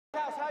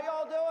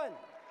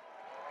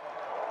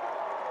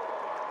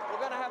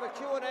going to have a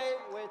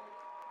Q&A with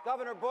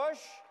Governor Bush.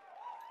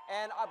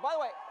 And by the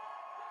way,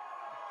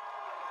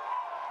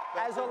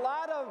 as a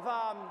lot of,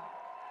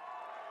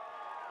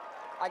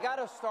 I got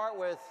to start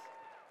with,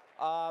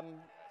 are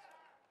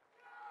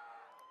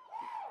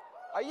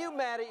you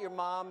mad at your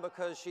mom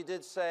because she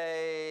did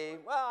say,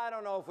 well, I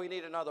don't know if we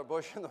need another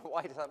Bush in the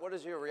White House? What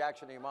is your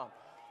reaction to your mom?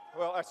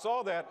 Well, I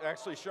saw that,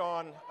 actually,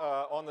 Sean,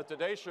 on the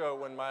Today Show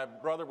when my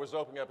brother was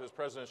opening up his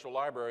presidential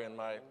library, and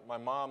my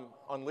mom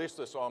unleashed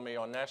this on me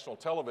on national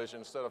television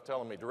instead of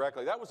telling me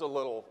directly. That was a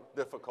little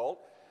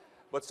difficult.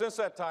 But since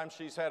that time,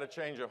 she's had a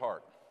change of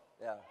heart.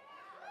 Yeah.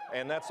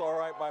 And that's all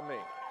right by me.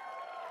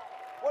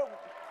 Well,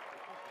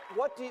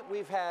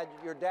 we've had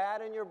your dad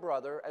and your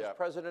brother as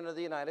President of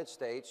the United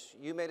States.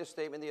 You made a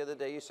statement the other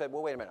day. You said,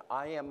 well, wait a minute,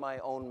 I am my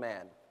own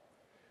man.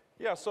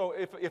 Yeah, so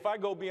if I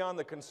go beyond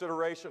the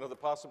consideration of the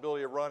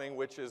possibility of running,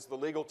 which is the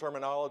legal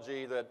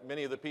terminology that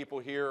many of the people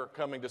here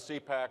coming to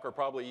CPAC are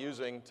probably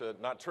using to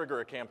not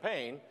trigger a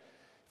campaign,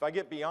 if I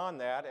get beyond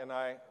that and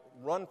I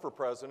run for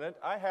president,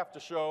 I have to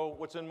show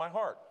what's in my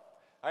heart.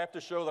 I have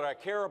to show that I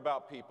care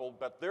about people,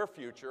 about their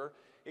future.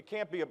 It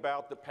can't be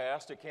about the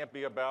past. It can't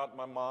be about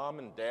my mom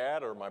and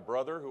dad or my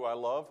brother, who I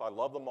love. I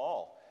love them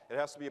all. It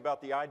has to be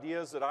about the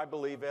ideas that I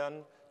believe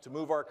in to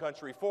move our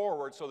country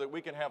forward so that we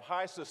can have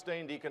high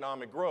sustained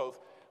economic growth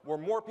where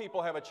more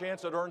people have a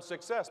chance at earned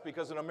success,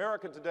 because in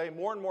America today,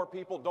 more and more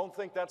people don't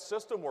think that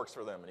system works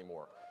for them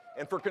anymore.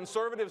 And for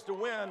conservatives to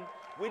win,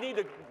 we need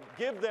to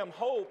give them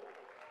hope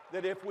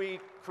that if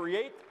we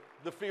create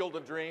the field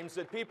of dreams,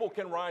 that people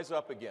can rise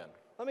up again.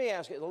 Let me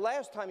ask you, the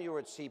last time you were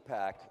at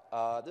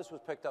CPAC, this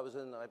was picked up, I was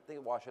in, I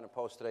think, the Washington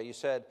Post today, you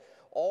said,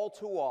 all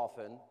too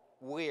often,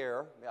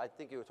 I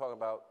think you were talking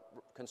about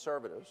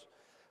conservatives,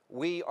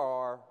 we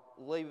are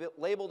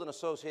labeled and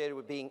associated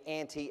with being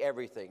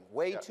anti-everything.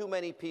 Way too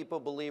many people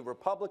believe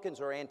Republicans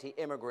are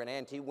anti-immigrant,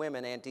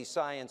 anti-women,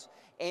 anti-science,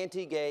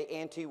 anti-gay,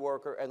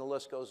 anti-worker, and the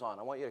list goes on.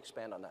 I want you to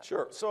expand on that.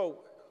 Sure. So,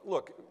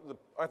 look,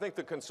 I think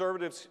the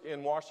conservatives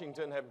in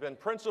Washington have been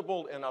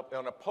principled in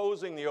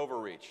opposing the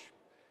overreach,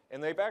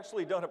 and they've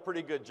actually done a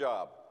pretty good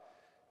job.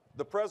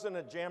 The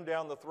president jammed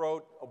down the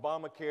throat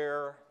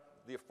Obamacare,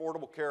 the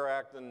Affordable Care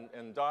Act,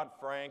 and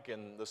Dodd-Frank,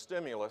 and the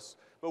stimulus,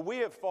 but we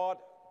have fought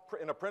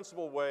in a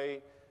principled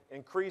way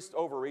increased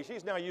overreach.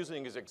 He's now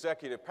using his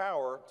executive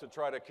power to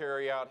try to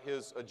carry out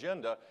his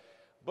agenda.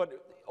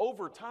 But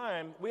over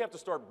time, we have to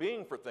start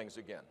being for things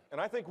again. And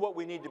I think what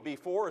we need to be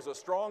for is a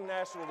strong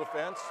national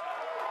defense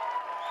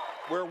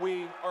where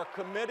we are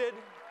committed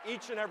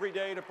each and every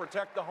day to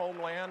protect the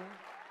homeland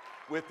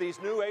with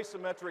these new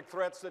asymmetric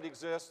threats that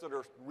exist that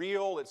are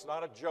real. It's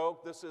not a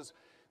joke.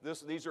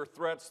 These are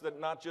threats that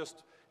not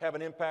just have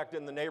an impact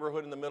in the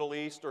neighborhood in the Middle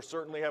East or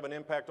certainly have an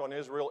impact on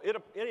Israel.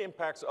 It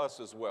impacts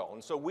us as well.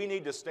 And so we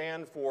need to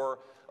stand for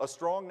a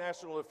strong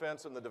national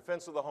defense and the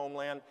defense of the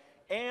homeland.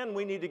 And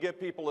we need to give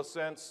people a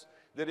sense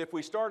that if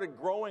we started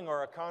growing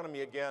our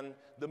economy again,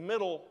 the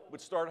middle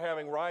would start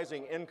having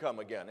rising income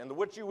again. And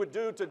what you would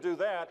do to do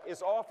that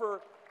is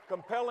offer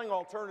compelling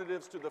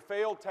alternatives to the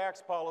failed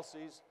tax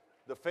policies,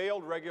 the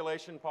failed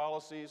regulation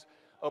policies,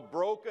 a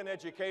broken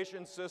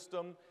education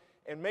system,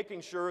 and making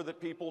sure that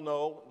people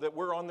know that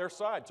we're on their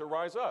side to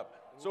rise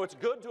up. So it's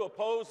good to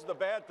oppose the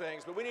bad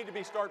things, but we need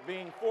to start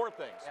being for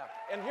things. Yeah.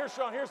 And here,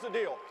 Sean, here's the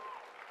deal.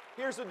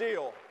 Here's the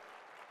deal.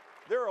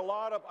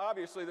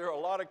 Obviously, there are a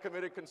lot of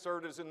committed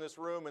conservatives in this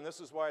room, and this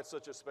is why it's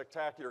such a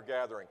spectacular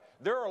gathering.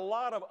 There are a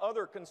lot of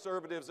other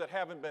conservatives that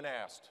haven't been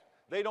asked.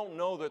 They don't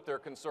know that they're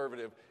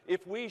conservative.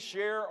 If we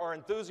share our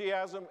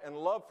enthusiasm and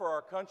love for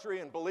our country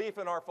and belief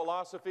in our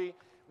philosophy,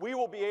 we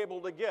will be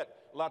able to get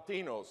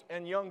Latinos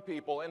and young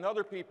people and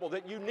other people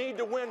that you need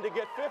to win to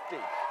get 50.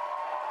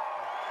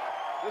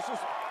 This is...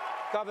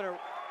 Governor,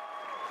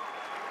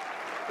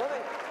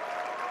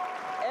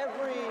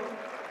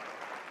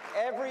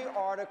 every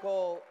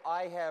article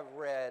I have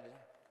read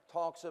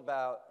talks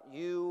about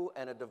you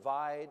and a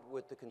divide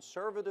with the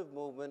conservative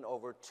movement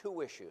over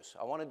two issues.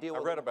 I want to deal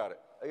with... I read about it.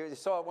 You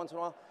saw it once in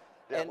a while?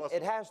 Yeah, and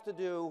it has to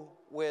do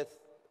with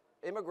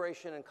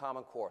immigration and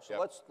Common Core. So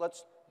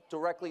let's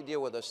directly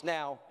deal with this.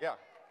 Now,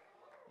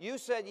 you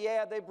said,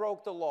 yeah, they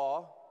broke the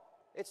law.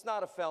 It's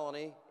not a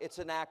felony. It's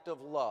an act of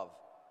love.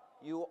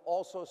 You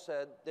also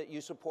said that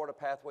you support a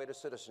pathway to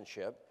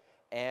citizenship.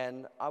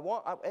 And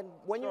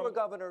when you were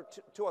governor,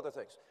 two other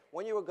things.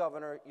 When you were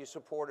governor, you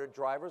supported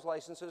driver's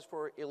licenses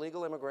for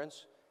illegal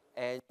immigrants,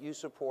 and you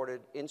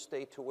supported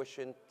in-state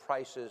tuition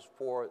prices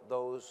for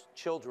those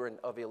children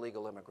of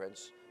illegal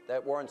immigrants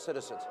that weren't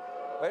citizens.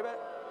 Wait a minute.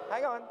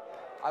 Hang on.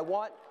 I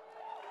want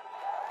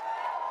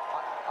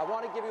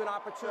to give you an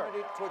opportunity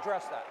to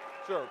address that.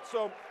 Sure.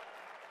 So,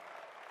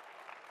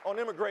 on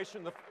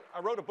immigration, I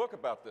wrote a book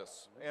about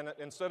this. And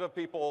instead of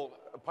people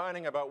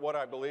opining about what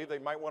I believe, they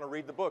might want to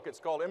read the book. It's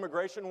called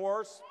Immigration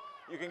Wars.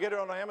 You can get it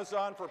on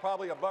Amazon for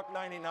probably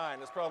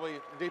 $1.99. It's probably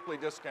deeply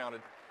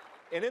discounted.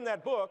 And in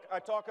that book, I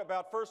talk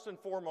about, first and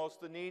foremost,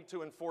 the need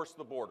to enforce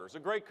the borders. A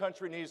great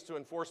country needs to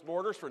enforce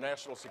borders for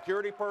national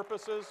security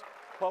purposes,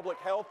 public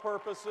health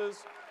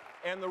purposes,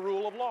 and the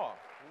rule of law.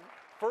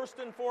 First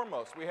and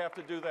foremost, we have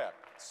to do that.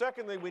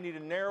 Secondly, we need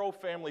to narrow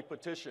family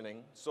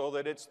petitioning so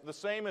that it's the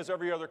same as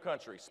every other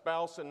country,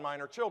 spouse and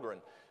minor children.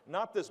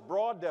 Not this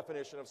broad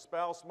definition of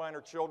spouse,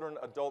 minor children,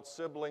 adult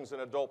siblings,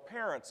 and adult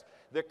parents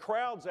that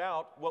crowds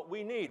out what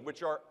we need,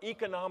 which are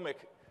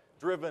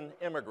economic-driven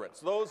immigrants.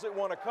 Those that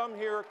want to come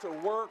here to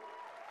work,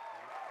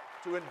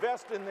 to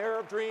invest in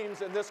their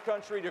dreams in this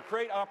country, to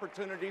create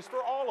opportunities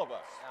for all of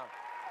us.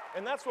 Yeah.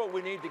 And that's what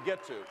we need to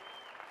get to.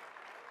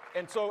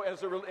 And so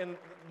and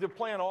the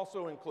plan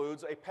also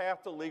includes a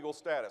path to legal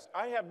status.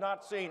 I have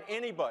not seen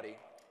anybody,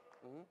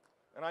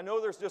 and I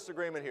know there's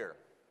disagreement here.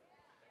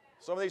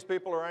 Some of these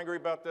people are angry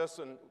about this,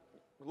 and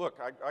look,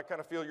 I kind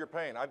of feel your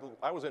pain.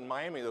 I was in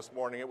Miami this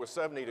morning. It was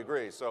 70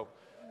 degrees. So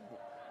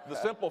the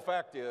simple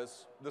fact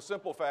is,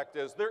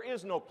 there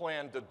is no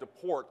plan to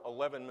deport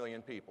 11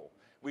 million people.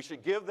 We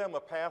should give them a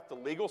path to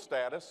legal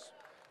status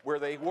where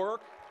they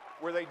work,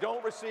 where they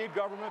don't receive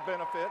government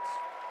benefits,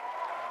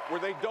 where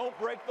they don't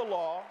break the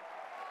law,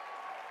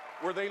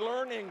 where they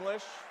learn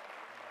English,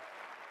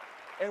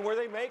 and where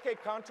they make a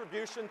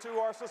contribution to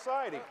our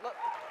society.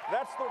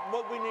 That's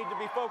what we need to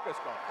be focused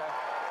on. Okay.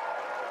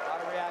 A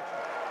lot of reaction.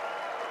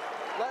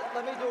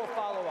 Let me do a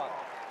follow-up.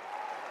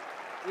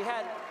 We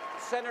had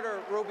Senator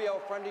Rubio,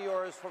 a friend of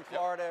yours from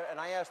Florida, and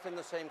I asked him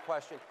the same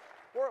question.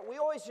 We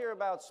always hear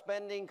about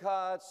spending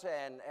cuts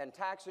and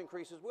tax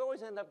increases. We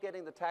always end up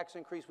getting the tax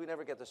increase. We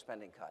never get the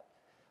spending cut.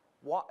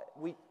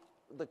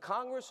 The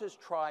Congress has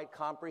tried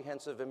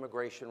comprehensive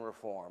immigration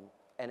reform,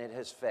 and it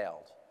has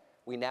failed.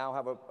 We now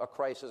have a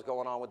crisis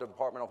going on with the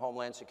Department of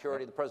Homeland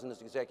Security, the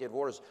President's executive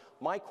orders.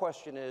 My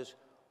question is,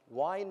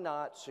 why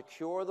not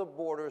secure the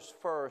borders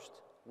first,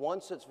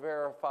 once it's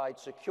verified,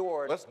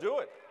 secured? Let's do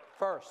it.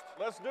 First.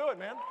 Let's do it,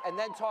 man. And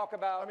then talk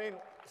about... I mean,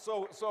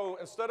 so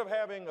instead of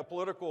having a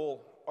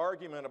political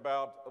argument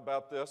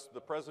about this, the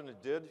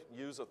President did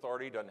use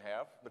authority he doesn't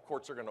have. The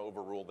courts are going to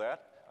overrule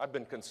that. I've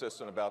been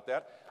consistent about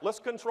that. Let's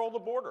control the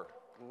border.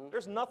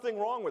 There's nothing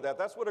wrong with that.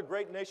 That's what a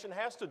great nation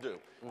has to do.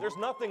 There's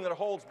nothing that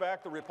holds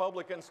back the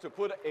Republicans to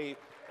put a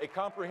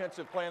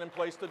comprehensive plan in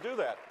place to do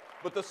that.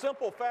 But the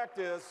simple fact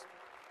is,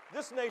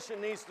 this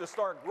nation needs to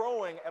start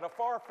growing at a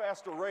far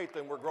faster rate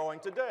than we're growing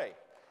today.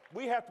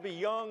 We have to be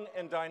young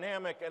and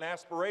dynamic and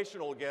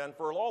aspirational again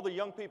for all the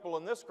young people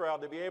in this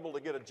crowd to be able to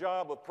get a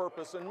job of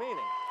purpose and meaning.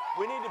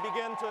 We need to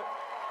begin to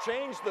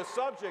change the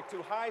subject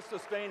to high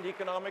sustained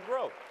economic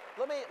growth.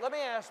 Let me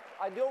ask,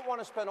 I don't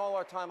want to spend all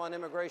our time on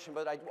immigration,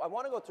 but I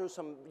want to go through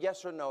some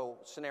yes or no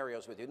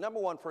scenarios with you. Number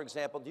one, for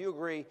example, do you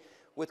agree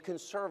with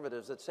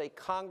conservatives that say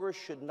Congress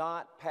should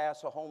not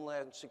pass a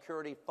Homeland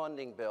Security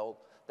funding bill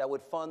that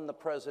would fund the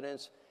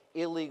president's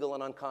illegal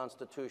and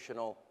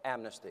unconstitutional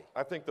amnesty?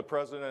 I think the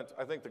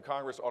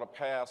Congress ought to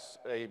pass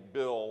a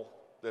bill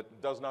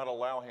that does not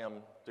allow him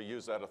to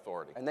use that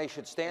authority. And they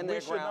should stand their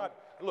ground?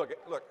 Look,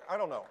 I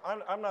don't know.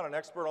 I'm not an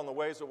expert on the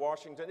ways of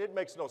Washington. It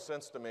makes no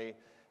sense to me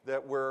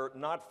that we're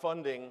not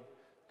funding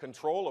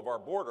control of our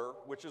border,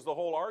 which is the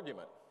whole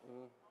argument.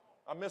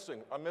 I'm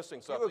missing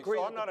something.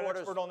 So I'm not an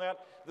expert on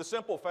that. The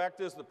simple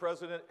fact is the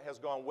president has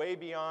gone way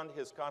beyond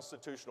his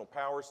constitutional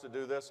powers to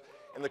do this,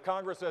 and the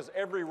Congress has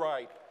every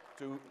right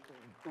to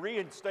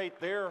reinstate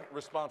their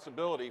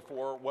responsibility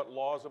for what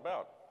law is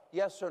about.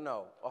 Yes or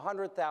no?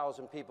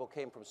 100,000 people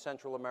came from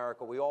Central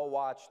America. We all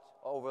watched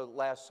over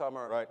last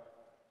summer. Right.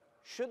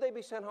 Should they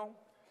be sent home?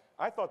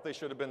 I thought they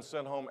should have been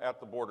sent home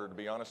at the border, to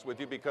be honest with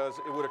you, because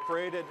it would have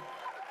created,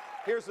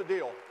 here's the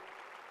deal.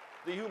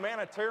 The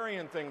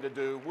humanitarian thing to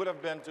do would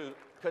have been to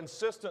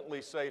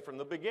consistently say from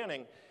the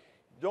beginning,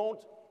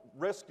 don't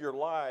risk your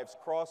lives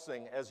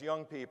crossing as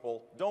young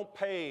people. Don't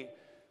pay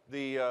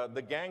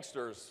the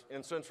gangsters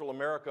in Central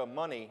America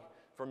money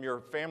from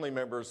your family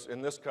members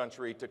in this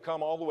country to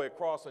come all the way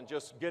across and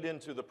just get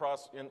into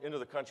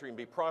the country and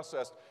be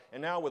processed.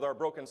 And now with our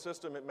broken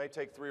system, it may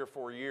take 3 or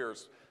 4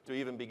 years to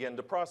even begin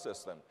to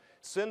process them.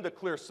 Send a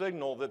clear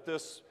signal that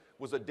this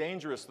was a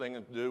dangerous thing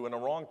to do and a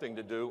wrong thing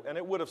to do, and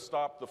it would have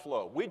stopped the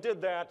flow. We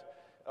did that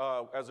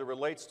as it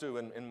relates to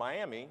in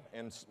Miami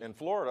and in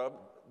Florida.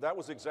 That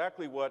was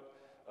exactly what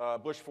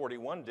Bush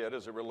 41 did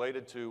as it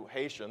related to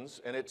Haitians,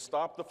 and it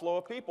stopped the flow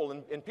of people,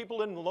 and people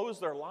didn't lose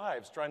their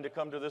lives trying to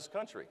come to this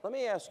country. Let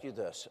me ask you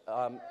this,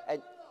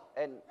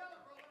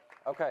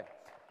 okay.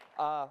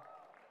 I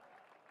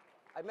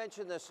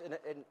mentioned this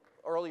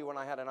earlier when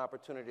I had an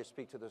opportunity to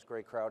speak to this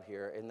great crowd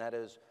here, and that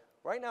is,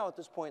 right now at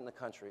this point in the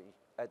country,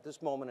 at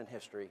this moment in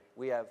history,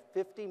 we have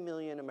 50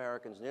 million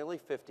Americans, nearly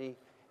 50,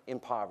 in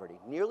poverty,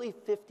 nearly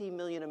 50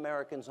 million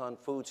Americans on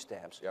food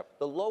stamps,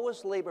 the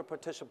lowest labor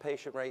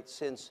participation rate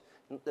since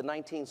the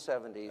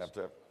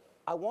 1970s.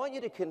 I want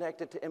you to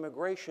connect it to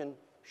immigration.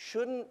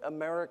 Shouldn't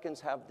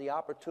Americans have the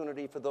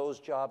opportunity for those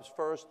jobs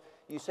first?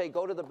 You say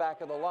go to the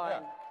back of the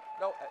line.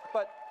 No,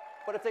 but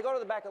if they go to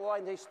the back of the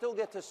line, they still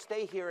get to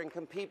stay here and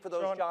compete for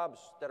those jobs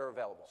that are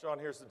available. Sean,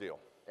 here's the deal.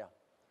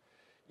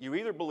 You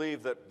either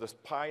believe that the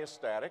pie is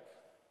static,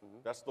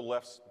 that's the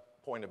left's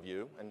point of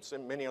view, and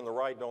many on the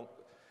right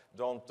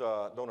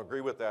don't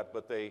agree with that,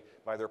 but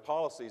by their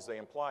policies, they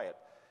imply it.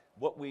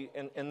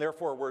 and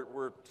therefore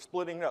we're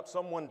splitting it up.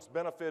 Someone's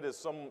benefit is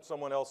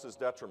someone else's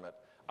detriment.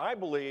 I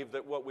believe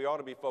that what we ought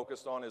to be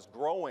focused on is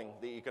growing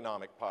the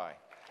economic pie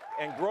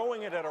and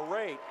growing it at a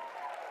rate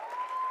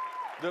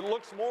that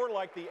looks more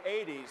like the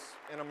 80s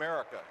in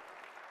America.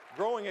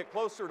 Growing it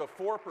closer to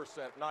 4%,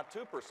 not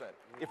 2%.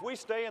 If we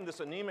stay in this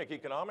anemic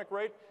economic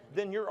rate,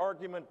 then your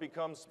argument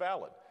becomes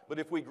valid. But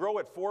if we grow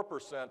at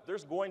 4%,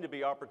 there's going to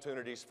be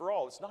opportunities for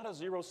all. It's not a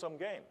zero-sum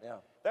game. Yeah.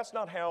 That's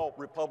not how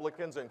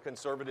Republicans and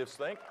conservatives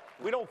think.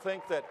 We don't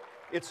think that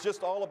it's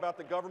just all about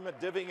the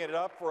government divvying it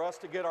up for us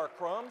to get our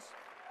crumbs.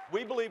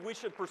 We believe we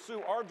should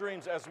pursue our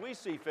dreams as we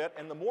see fit,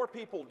 and the more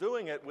people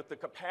doing it with the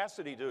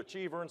capacity to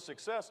achieve earned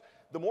success,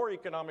 the more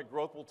economic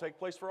growth will take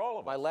place for all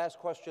of us. My last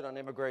question on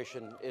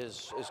immigration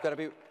is going to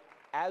be,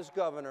 as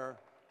governor,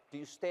 do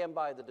you stand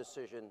by the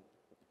decision,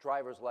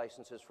 driver's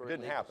licenses for illegals?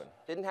 Didn't happen.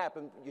 Didn't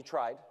happen. You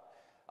tried.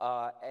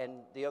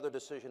 And the other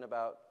decision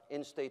about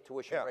in-state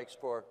tuition breaks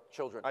for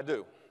children. I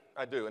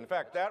do. In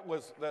fact, that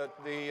was the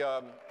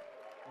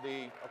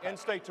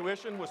in-state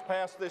tuition was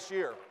passed this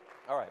year.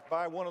 All right.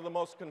 By one of the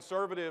most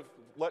conservative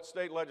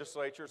state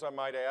legislatures, I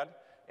might add,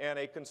 and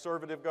a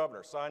conservative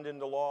governor, signed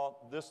into law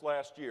this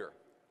last year.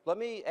 Let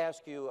me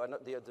ask you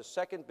the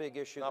second big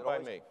issue. Not by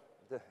me.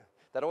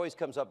 That always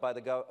comes up by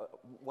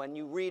when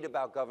you read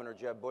about Governor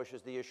Jeb Bush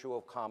is the issue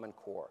of Common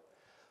Core.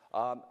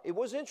 It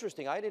was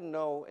interesting. I didn't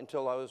know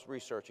until I was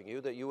researching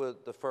you that you were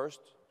the first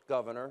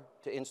governor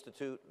to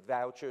institute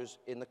vouchers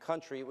in the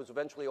country. It was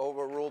eventually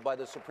overruled by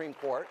the Supreme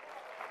Court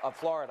of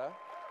Florida.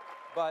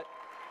 But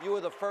you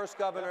were the first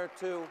governor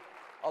to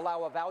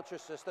allow a voucher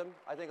system.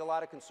 I think a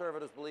lot of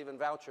conservatives believe in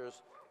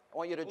vouchers. I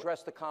want you to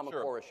address the Common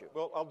Core issue.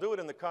 Well, I'll do it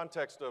in the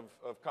context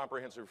of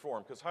comprehensive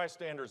reform, because high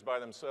standards by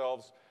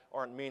themselves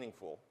aren't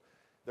meaningful.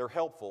 They're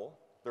helpful.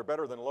 They're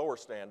better than lower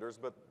standards,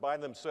 but by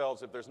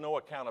themselves, if there's no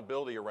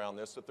accountability around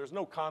this, if there's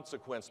no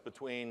consequence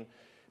between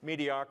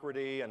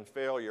mediocrity and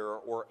failure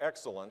or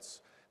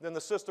excellence, then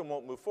the system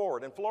won't move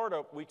forward. In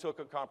Florida, we took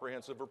a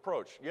comprehensive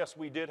approach. Yes,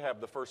 we did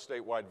have the first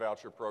statewide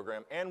voucher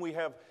program, and we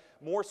have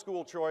more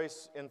school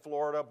choice in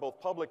Florida,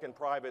 both public and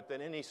private,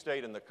 than any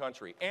state in the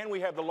country. And we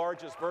have the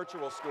largest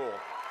virtual school.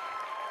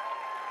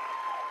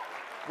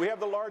 We have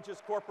the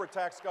largest corporate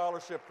tax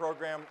scholarship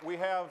program. We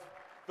have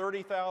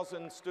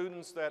 30,000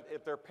 students that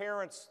if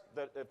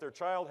their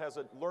child has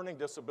a learning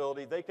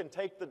disability, they can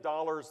take the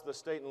dollars, the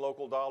state and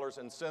local dollars,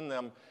 and send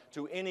them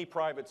to any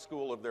private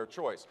school of their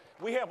choice.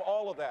 We have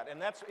all of that, and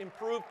that's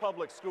improved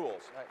public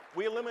schools. Right.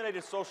 We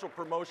eliminated social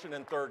promotion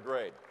in 3rd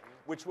grade,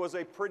 which was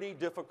a pretty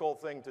difficult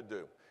thing to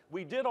do.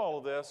 We did all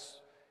of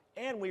this,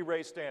 and we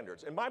raised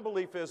standards. And my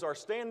belief is our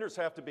standards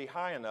have to be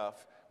high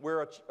enough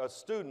where a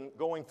student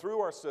going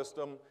through our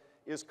system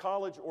is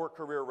college or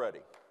career ready.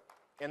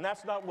 And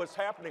that's not what's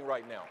happening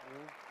right now.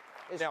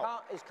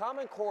 Mm-hmm. Is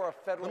Common Core a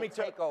federal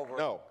takeover?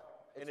 No,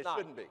 and it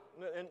shouldn't be.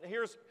 And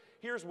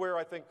here's where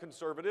I think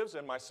conservatives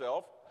and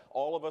myself,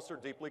 all of us are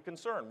deeply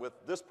concerned with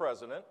this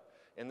president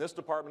and this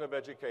Department of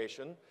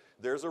Education.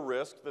 There's a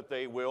risk that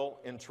they will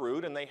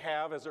intrude, and they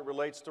have as it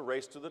relates to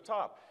race to the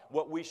top.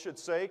 What we should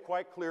say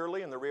quite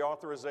clearly in the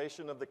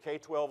reauthorization of the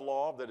K-12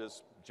 law that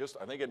is just,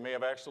 I think it may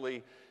have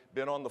actually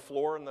been on the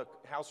floor in the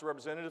House of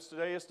Representatives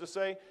today, is to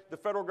say the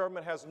federal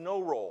government has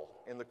no role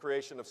in the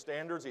creation of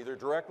standards, either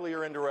directly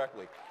or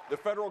indirectly. The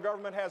federal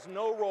government has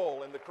no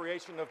role in the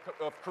creation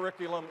of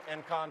curriculum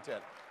and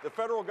content. The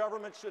federal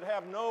government should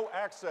have no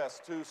access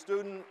to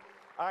student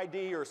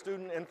ID or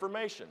student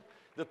information.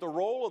 That the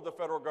role of the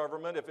federal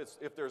government,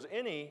 if there's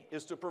any,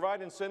 is to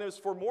provide incentives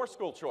for more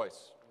school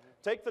choice.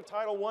 Take the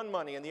Title I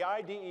money and the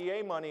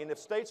IDEA money, and if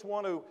states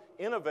want to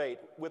innovate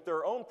with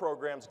their own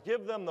programs,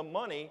 give them the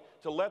money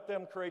to let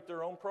them create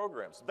their own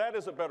programs. That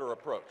is a better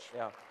approach.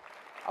 Yeah.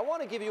 I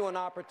want to give you an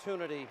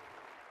opportunity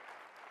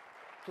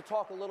to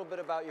talk a little bit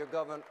about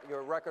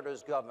your record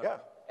as governor. Yeah.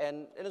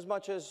 And in as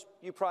much as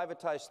you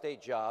privatize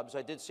state jobs,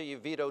 I did see you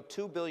veto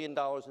 $2 billion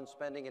in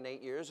spending in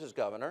 8 years as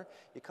governor.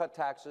 You cut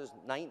taxes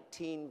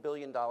 $19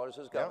 billion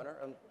as governor.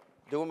 Yeah. I'm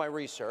doing my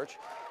research.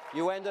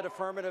 You ended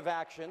affirmative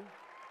action.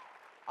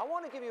 I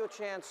want to give you a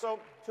chance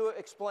to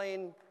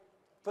explain,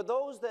 for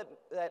those that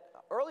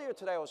earlier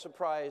today I was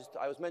surprised,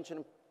 I was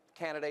mentioning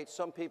candidates,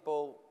 some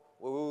people,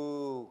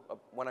 ooh,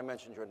 when I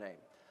mentioned your name.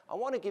 I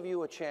want to give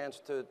you a chance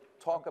to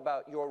talk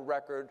about your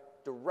record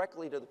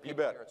directly to the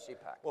people here at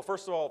CPAC. Well,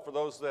 first of all, for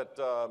those that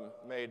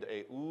made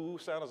a ooh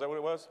sound, is that what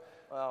it was?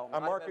 Well,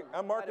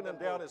 I'm marking them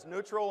down as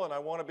neutral, and I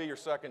want to be your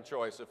second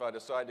choice if I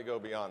decide to go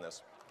beyond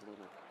this.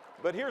 Mm-hmm.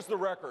 But here's the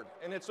record,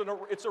 and it's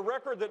a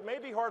record that may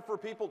be hard for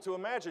people to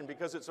imagine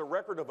because it's a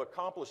record of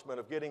accomplishment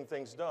of getting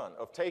things done,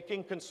 of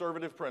taking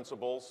conservative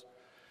principles,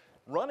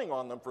 running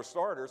on them for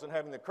starters, and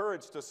having the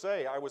courage to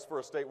say I was for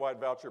a statewide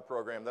voucher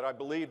program, that I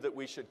believed that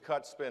we should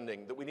cut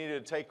spending, that we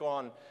needed to take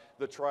on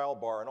the trial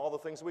bar, and all the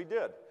things we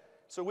did.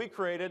 So we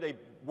created a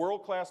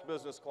world-class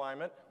business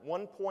climate.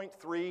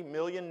 1.3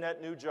 million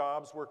net new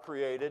jobs were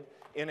created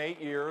in 8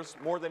 years,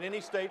 more than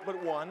any state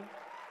but one.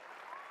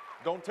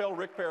 Don't tell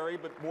Rick Perry,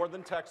 but more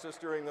than Texas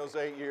during those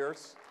 8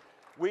 years.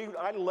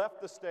 I left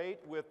the state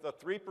with a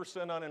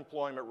 3%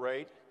 unemployment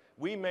rate.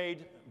 We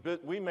made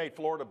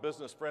Florida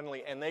business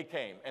friendly, and they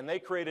came, and they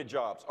created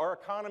jobs. Our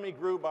economy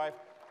grew by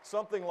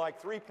something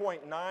like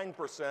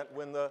 3.9%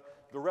 when the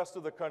rest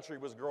of the country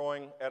was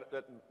growing at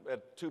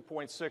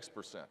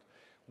 2.6%.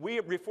 We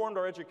reformed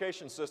our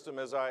education system,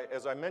 as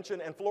I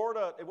mentioned, and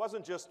Florida, it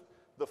wasn't just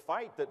the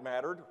fight that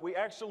mattered. We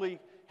actually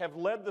have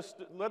led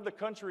the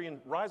country in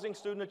rising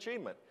student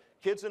achievement.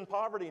 Kids in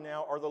poverty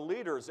now are the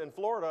leaders in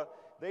Florida.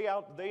 They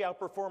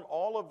outperform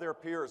all of their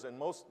peers in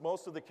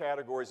most of the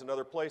categories in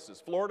other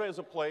places. Florida is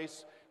a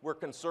place where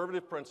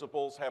conservative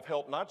principles have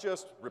helped not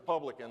just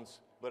Republicans,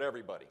 but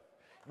everybody.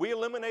 We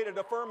eliminated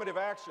affirmative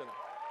action,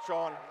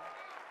 Sean.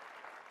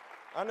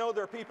 I know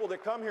there are people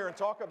that come here and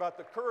talk about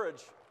the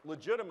courage,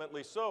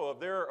 legitimately so, of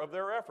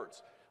their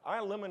efforts. I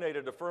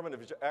eliminated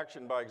affirmative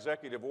action by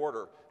executive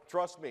order.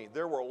 Trust me,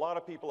 there were a lot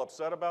of people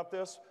upset about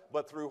this,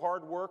 but through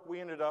hard work,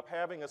 we ended up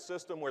having a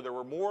system where there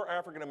were more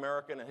African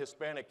American and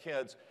Hispanic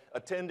kids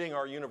attending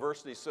our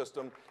university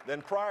system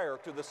than prior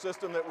to the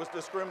system that was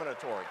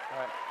discriminatory. All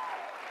right.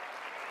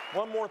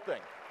 One more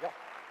thing. Yeah.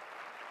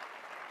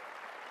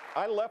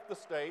 I left the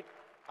state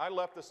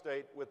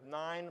with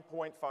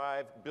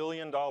 $9.5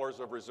 billion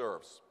of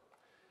reserves.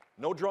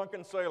 No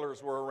drunken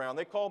sailors were around.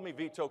 They called me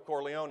Vito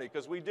Corleone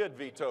because we did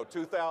veto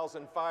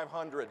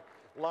 2,500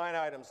 line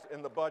items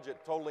in the budget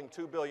totaling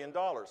 $2 billion.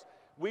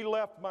 We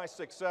left my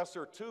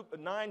successor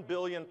 $9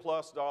 billion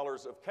plus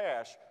of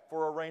cash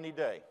for a rainy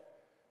day.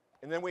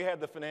 And then we had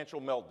the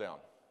financial meltdown.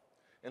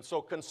 And so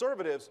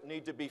conservatives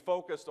need to be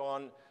focused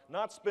on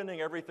not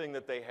spending everything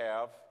that they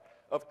have,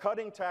 of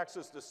cutting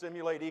taxes to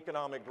stimulate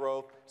economic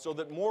growth so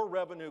that more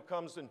revenue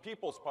comes in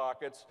people's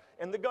pockets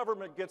and the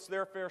government gets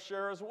their fair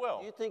share as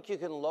well. Do you think you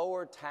can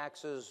lower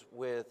taxes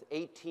with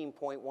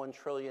 $18.1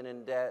 trillion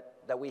in debt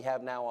that we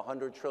have now,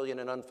 $100 trillion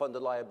in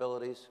unfunded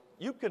liabilities?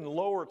 You can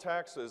lower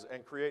taxes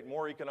and create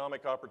more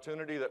economic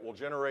opportunity that will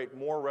generate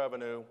more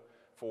revenue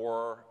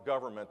for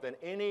government than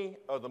any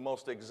of the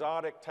most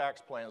exotic tax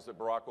plans that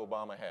Barack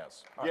Obama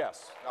has. Right.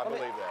 Yes, I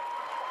believe that.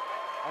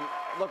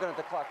 I'm looking at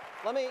the clock.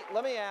 Let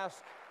me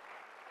ask,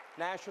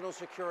 national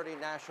security,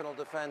 national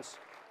defense.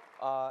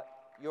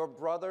 Your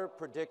brother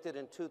predicted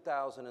in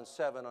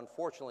 2007,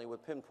 unfortunately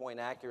with pinpoint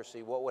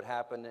accuracy, what would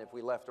happen if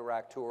we left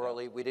Iraq too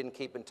early. We didn't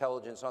keep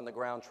intelligence on the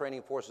ground,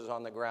 training forces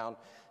on the ground.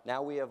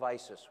 Now we have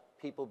ISIS,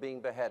 people being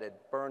beheaded,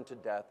 burned to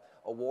death,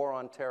 a war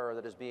on terror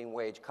that is being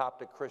waged,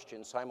 Coptic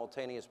Christians,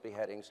 simultaneous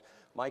beheadings.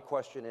 My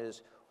question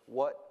is,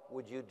 what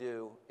would you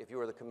do if you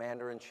were the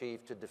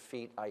commander-in-chief to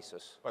defeat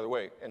ISIS? By the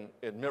way, and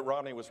Mitt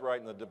Romney was right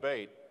in the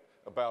debate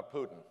about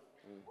Putin.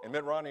 And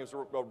Mitt Romney was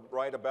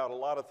right about a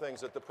lot of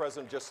things that the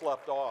president just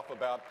left off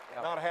about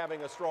not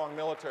having a strong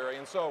military.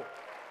 And so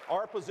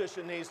our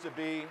position needs to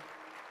be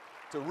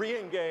to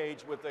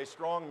re-engage with a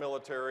strong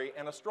military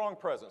and a strong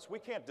presence. We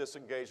can't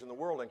disengage in the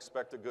world and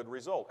expect a good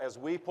result. As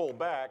we pull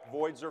back,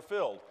 voids are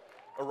filled.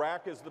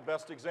 Iraq is the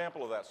best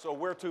example of that. So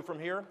where to from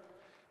here?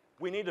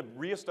 We need to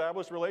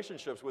reestablish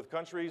relationships with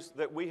countries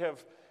that we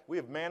have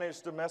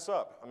managed to mess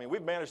up. I mean,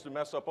 we've managed to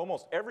mess up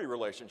almost every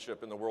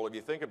relationship in the world, if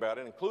you think about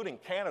it, including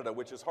Canada,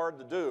 which is hard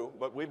to do,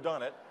 but we've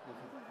done it.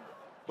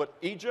 But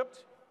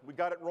Egypt, we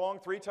got it wrong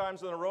 3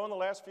 times in a row in the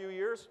last few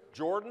years.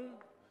 Jordan,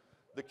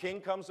 the king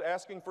comes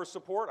asking for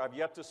support. I've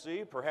yet to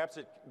see. Perhaps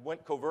it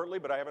went covertly,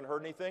 but I haven't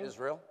heard anything.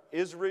 Israel?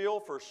 Israel,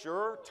 for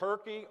sure.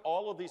 Turkey,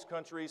 all of these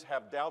countries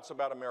have doubts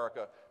about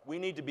America. We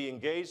need to be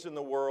engaged in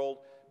the world,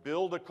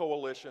 build a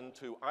coalition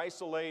to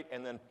isolate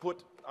and then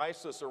put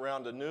ISIS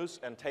around a noose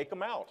and take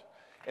them out.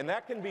 And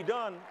that can be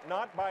done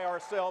not by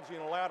ourselves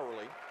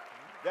unilaterally.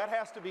 That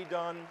has to be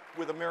done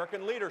with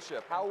American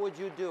leadership. How would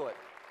you do it?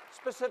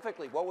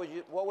 Specifically, what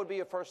would be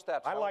your first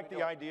steps? I like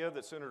the idea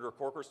that Senator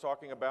Corker's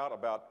talking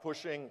about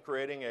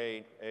creating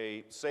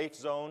a safe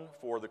zone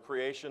for the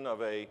creation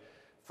of a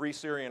free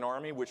Syrian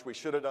army, which we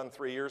should have done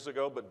 3 years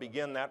ago, but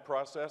begin that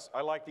process.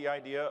 I like the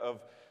idea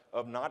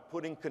of not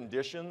putting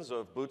conditions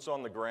of boots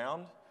on the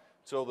ground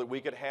so that we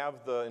could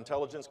have the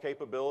intelligence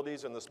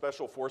capabilities and the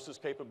special forces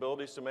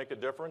capabilities to make a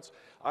difference.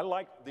 I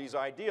like these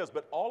ideas,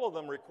 but all of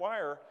them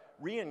require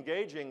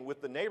re-engaging with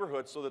the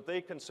neighborhood so that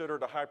they consider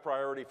it a high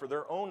priority for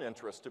their own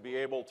interests to be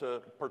able to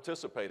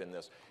participate in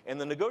this. And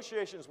the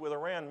negotiations with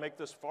Iran make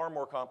this far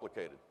more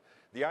complicated.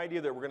 The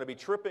idea that we're going to be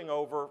tripping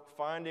over,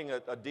 finding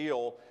a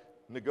deal,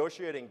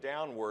 negotiating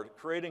downward,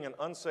 creating an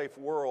unsafe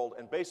world,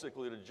 and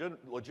basically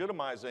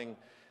legitimizing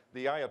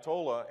the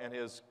Ayatollah and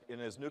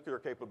his nuclear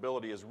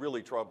capability is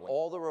really troubling.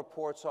 All the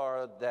reports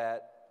are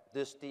that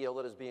this deal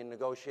that is being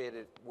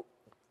negotiated,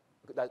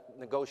 that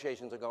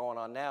negotiations are going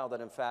on now, that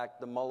in fact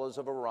the mullahs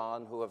of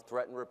Iran, who have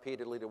threatened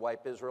repeatedly to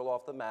wipe Israel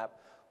off the map,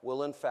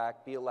 will in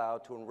fact be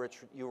allowed to enrich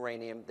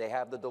uranium. They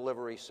have the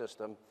delivery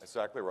system.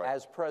 Exactly right.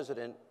 As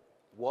president,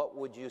 what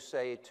would you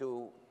say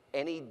to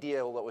any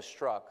deal that was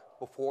struck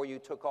before you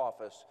took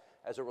office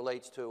as it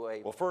relates to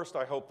a... Well, first,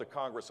 I hope that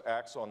Congress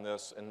acts on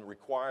this and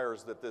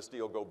requires that this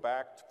deal go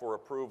back for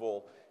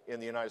approval in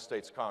the United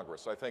States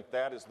Congress. I think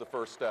that is the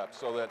first step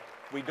so that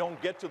we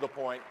don't get to the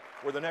point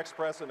where the next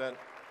president,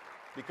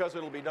 because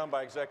it'll be done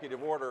by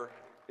executive order,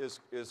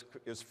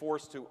 is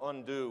forced to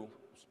undo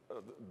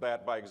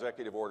that by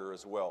executive order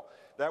as well.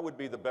 That would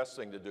be the best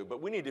thing to do.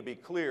 But we need to be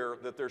clear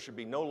that there should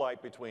be no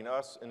light between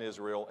us and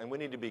Israel, and we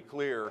need to be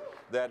clear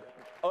that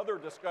other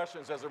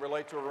discussions as it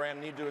relates to Iran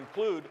need to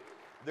include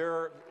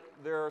their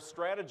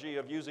strategy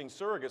of using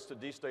surrogates to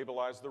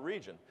destabilize the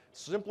region.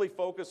 Simply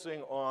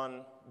focusing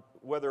on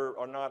whether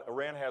or not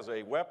Iran has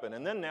a weapon,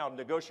 and then now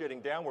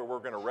negotiating down where we're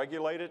going to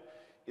regulate it,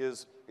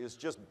 is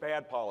just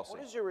bad policy.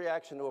 What is your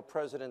reaction to a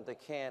president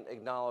that can't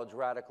acknowledge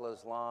radical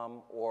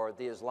Islam or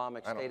the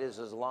Islamic State is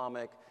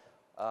Islamic?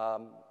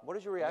 What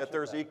is your reaction that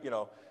there's, to that? you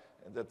know,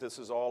 that this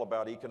is all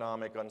about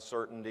economic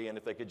uncertainty, and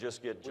if they could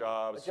just get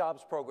jobs. A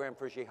jobs program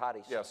for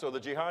jihadis. Yeah, so the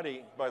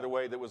jihadi, by the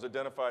way, that was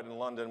identified in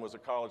London was a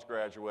college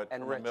graduate.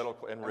 And rich.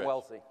 And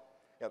Wealthy.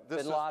 Yeah,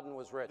 Bin Laden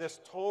was rich. This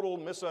total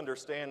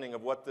misunderstanding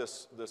of what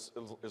this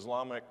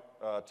Islamic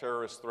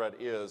terrorist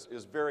threat is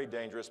very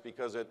dangerous,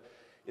 because it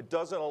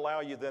doesn't allow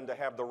you then to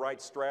have the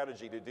right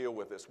strategy to deal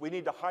with this. We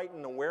need to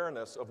heighten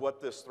awareness of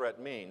what this threat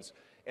means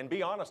and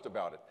be honest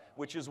about it,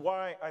 which is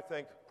why I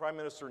think Prime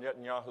Minister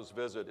Netanyahu's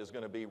visit is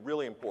going to be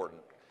really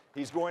important.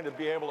 He's going to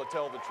be able to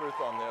tell the truth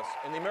on this,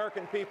 and the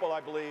American people,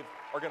 I believe,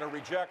 are going to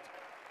reject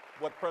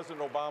what President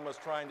Obama is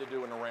trying to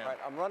do in Iran. All right,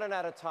 I'm running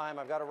out of time.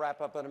 I've got to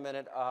wrap up in a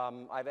minute.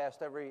 I've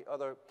asked every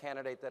other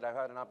candidate that I've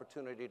had an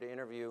opportunity to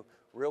interview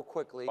real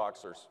quickly.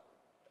 Boxers.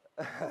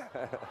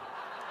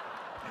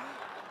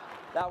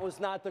 That was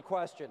not the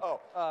question. Oh,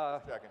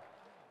 checking.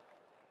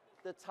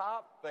 The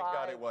top Thank five,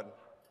 God it wasn't.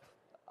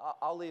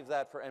 I'll leave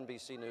that for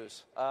NBC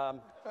News. The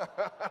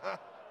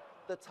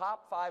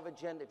top 5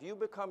 agenda. If you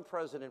become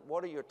president,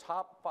 what are your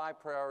top 5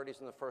 priorities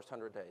in the first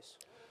 100 days?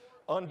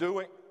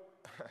 Undoing,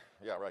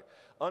 yeah, right.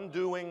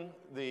 Undoing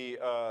the,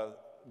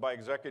 by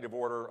executive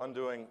order,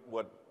 undoing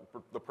what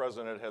the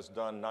president has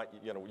done, not,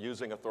 you know,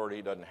 using authority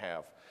he doesn't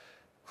have.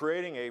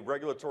 Creating a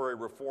regulatory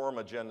reform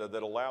agenda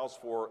that allows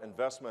for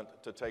investment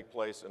to take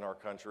place in our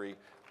country.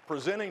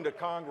 Presenting to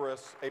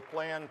Congress a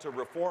plan to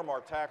reform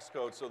our tax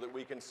code so that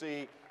we can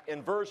see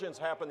inversions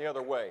happen the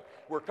other way,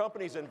 where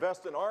companies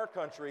invest in our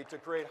country to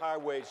create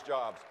high-wage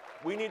jobs.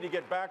 We need to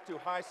get back to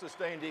high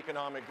sustained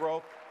economic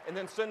growth and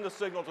then send the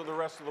signal to the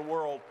rest of the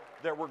world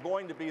that we're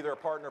going to be their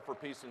partner for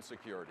peace and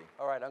security.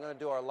 All right, I'm going to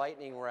do our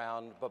lightning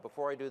round, but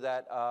before I do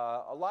that,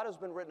 a lot has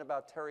been written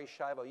about Terry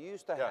Schiavo. You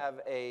used to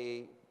have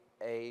a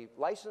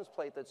license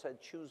plate that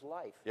said "Choose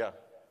Life." Yeah.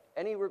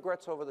 Any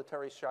regrets over the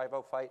Terry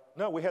Schiavo fight?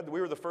 No, we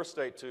were the first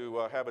state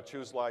to have a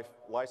Choose Life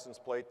license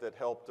plate that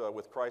helped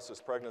with crisis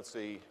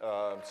pregnancy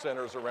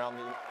centers around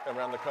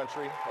the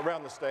country,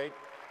 around the state,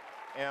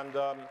 and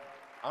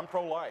I'm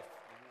pro-life.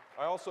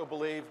 I also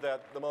believe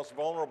that the most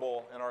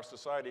vulnerable in our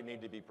society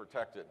need to be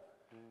protected.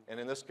 And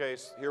in this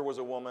case, here was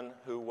a woman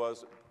who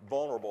was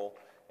vulnerable,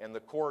 and the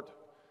court,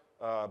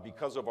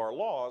 because of our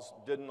laws,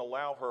 didn't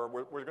allow her,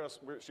 they were going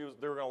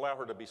to allow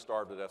her to be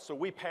starved to death. So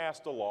we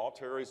passed a law,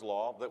 Terry's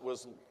Law, that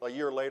was a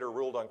year later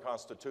ruled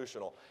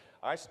unconstitutional.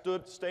 I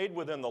stayed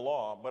within the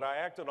law, but I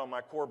acted on my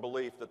core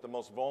belief that the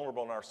most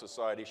vulnerable in our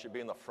society should be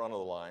in the front of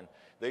the line.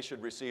 They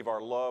should receive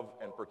our love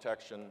and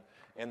protection,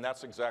 and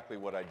that's exactly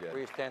what I did.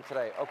 Where you stand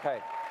today. Okay.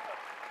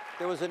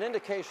 There was an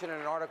indication in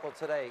an article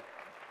today,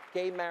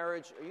 gay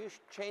marriage, are you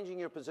changing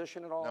your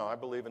position at all? No, I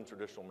believe in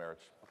traditional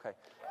marriage. Okay.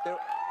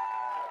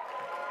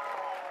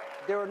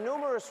 There are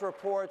numerous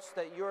reports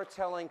that you're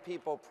telling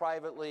people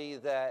privately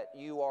that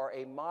you are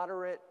a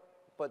moderate,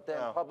 but then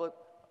public.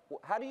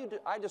 How do you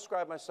I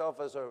describe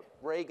myself as a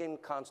Reagan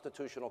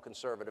constitutional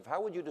conservative.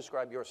 How would you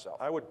describe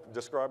yourself? I would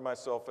describe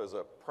myself as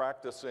a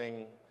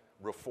practicing,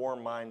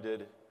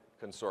 reform-minded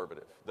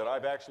conservative, that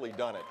I've actually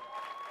done it.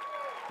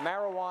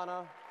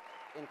 Marijuana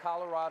in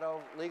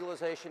Colorado,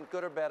 legalization,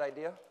 good or bad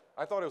idea?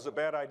 I thought it was a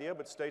bad idea,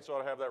 but states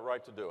ought to have that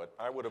right to do it.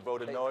 I would have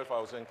voted no if I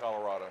was in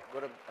Colorado.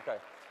 Okay.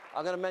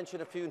 I'm going to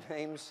mention a few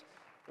names.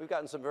 We've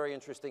gotten some very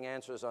interesting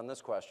answers on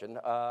this question.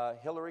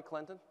 Hillary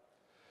Clinton?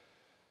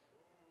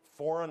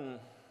 Foreign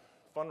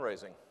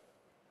fundraising.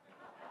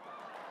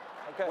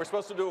 Okay. We're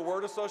supposed to do a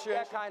word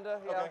association? Yeah, kind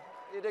of. Yeah. Okay.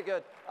 You did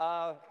good.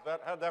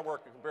 How'd that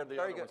work compared to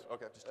the other good. ones?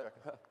 Okay, just checking.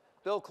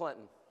 Bill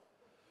Clinton?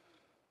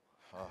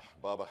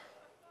 Bubba.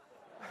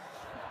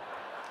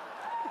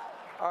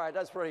 All right,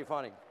 that's pretty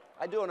funny.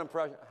 I do an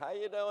impression. How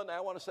you doing? I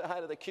want to say hi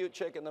to the cute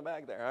chick in the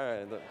back there.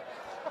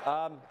 All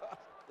right.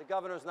 The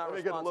governor's not responsible. Let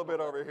me get a little bit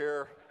over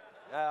here.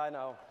 Yeah, I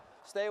know.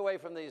 Stay away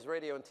from these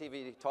radio and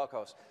TV talk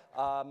hosts.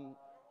 Barack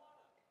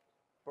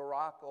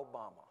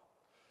Obama.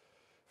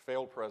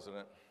 Failed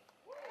president.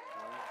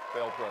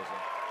 Failed president.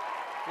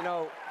 You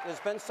know, there's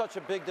been such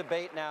a big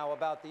debate now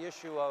about the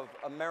issue of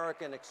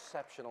American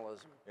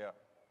exceptionalism. Yeah.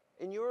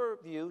 In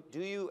your view, do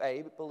you,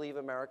 A, believe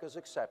America's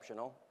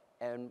exceptional?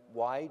 And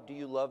why do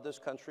you love this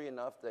country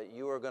enough that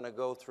you are going to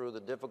go through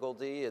the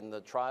difficulty and the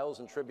trials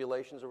and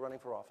tribulations of running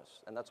for office?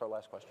 And that's our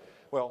last question.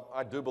 Well,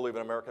 I do believe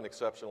in American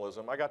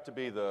exceptionalism. I got to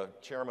be the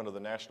chairman of the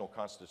National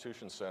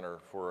Constitution Center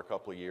for a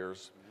couple of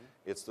years.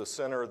 It's the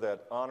center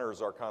that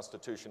honors our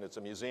Constitution. It's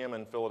a museum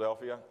in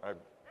Philadelphia. I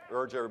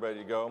urge everybody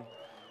to go.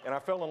 And I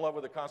fell in love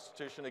with the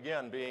Constitution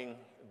again,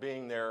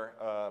 being there.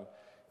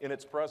 in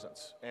its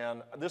presence.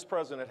 And this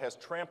president has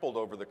trampled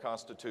over the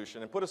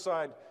Constitution. And put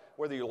aside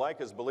whether you like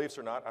his beliefs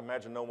or not, I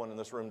imagine no one in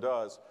this room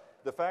does,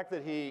 the fact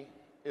that he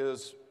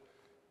is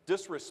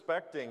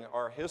disrespecting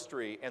our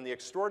history and the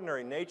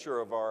extraordinary nature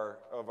of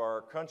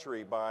our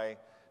country by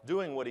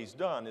doing what he's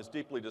done is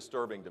deeply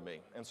disturbing to me.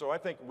 And so I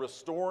think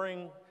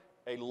restoring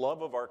a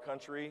love of our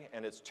country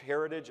and its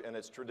heritage and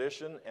its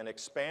tradition and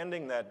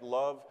expanding that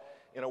love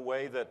in a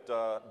way that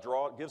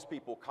gives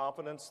people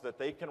confidence that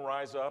they can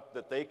rise up,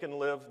 that they can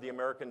live the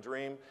American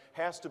dream,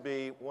 has to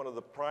be one of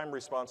the prime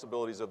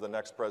responsibilities of the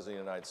next President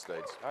of the United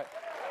States. All right.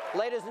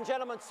 Ladies and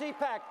gentlemen,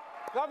 CPAC,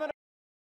 Governor